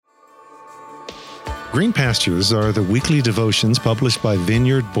Green Pastures are the weekly devotions published by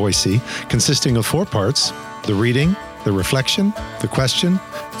Vineyard Boise, consisting of 4 parts: the reading, the reflection, the question,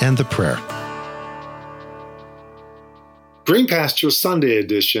 and the prayer. Green Pastures Sunday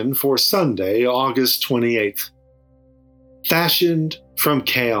edition for Sunday, August 28th. Fashioned from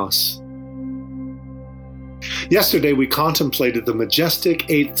Chaos. Yesterday we contemplated the majestic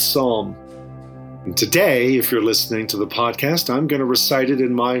 8th Psalm. And today, if you're listening to the podcast, I'm going to recite it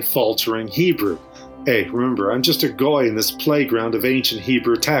in my faltering Hebrew. Hey, remember, I'm just a goy in this playground of ancient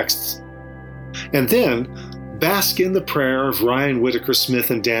Hebrew texts. And then, bask in the prayer of Ryan Whitaker Smith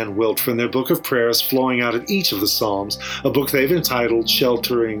and Dan Wilt from their book of prayers flowing out of each of the Psalms, a book they've entitled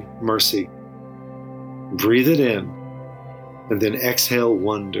Sheltering Mercy. Breathe it in, and then exhale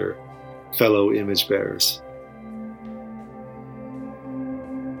wonder, fellow image bearers.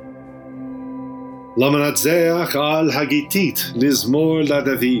 Lamanatzeach al Hagitit lizmor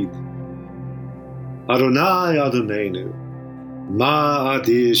LaDavid. Adonai Adonenu, ma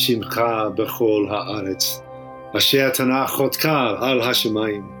adir shimcha bechol haaretz, asher tanachotcha al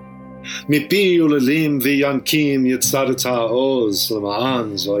hashemayim. Mipi ulelim v'yankim yitzadet ha'oz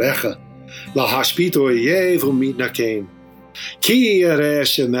l'ma'an zorecha, lahashbit oyev u'mitnakem. Ki yereh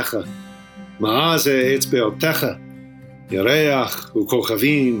shemecha, ma'azeh etzbeotecha, yereach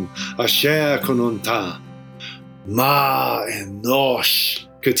u'kochavim asher kononta. Ma enosh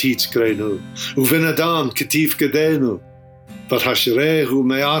Katit Grenu, Uven Adam Katif Gedenu, Vathashirehu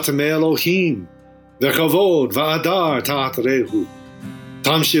Me'atem Elohim, Vechavod Va'adar Ta'atrehu,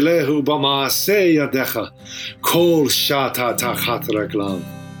 Tamshilehu B'maaseh Yadecha, Kol Shata Tachat Raglam,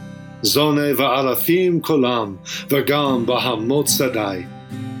 Zone Va'alafim Kolam, Vagam Bahamot Sadai,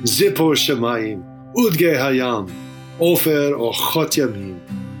 Zipor Shemayim, Udge Hayam, Ofer Ochot Yamim.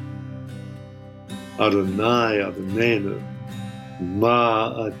 Adonai Adonenu,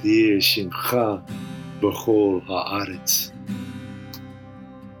 Ma adir shimcha b'chol haaretz.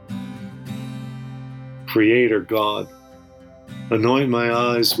 Creator God, anoint my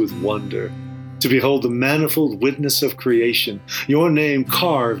eyes with wonder to behold the manifold witness of creation, your name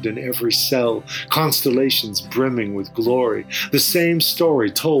carved in every cell, constellations brimming with glory, the same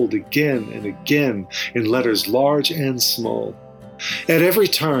story told again and again in letters large and small. At every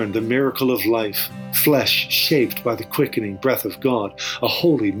turn, the miracle of life, flesh shaped by the quickening breath of God, a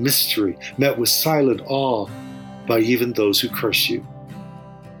holy mystery met with silent awe by even those who curse you.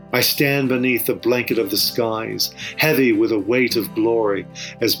 I stand beneath the blanket of the skies, heavy with a weight of glory,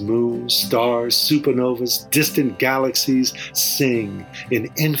 as moons, stars, supernovas, distant galaxies sing in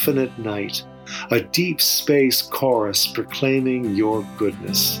infinite night, a deep space chorus proclaiming your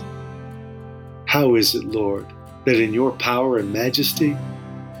goodness. How is it, Lord, that in your power and majesty,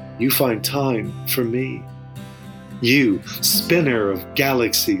 you find time for me? You, spinner of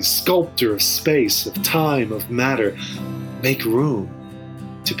galaxies, sculptor of space, of time, of matter, make room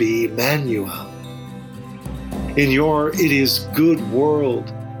to be Emmanuel. In your it is good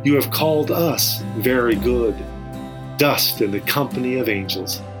world, you have called us very good, dust in the company of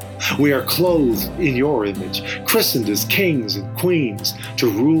angels. We are clothed in your image, christened as kings and queens to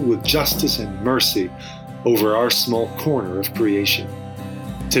rule with justice and mercy over our small corner of creation,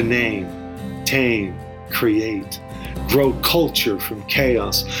 to name, tame, create, grow culture from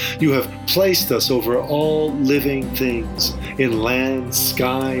chaos. You have placed us over all living things in land,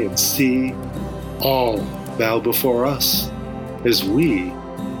 sky, and sea. All bow before us as we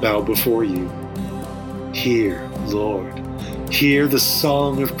bow before you. Hear, Lord, hear the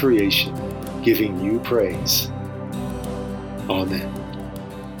song of creation, giving you praise. Amen.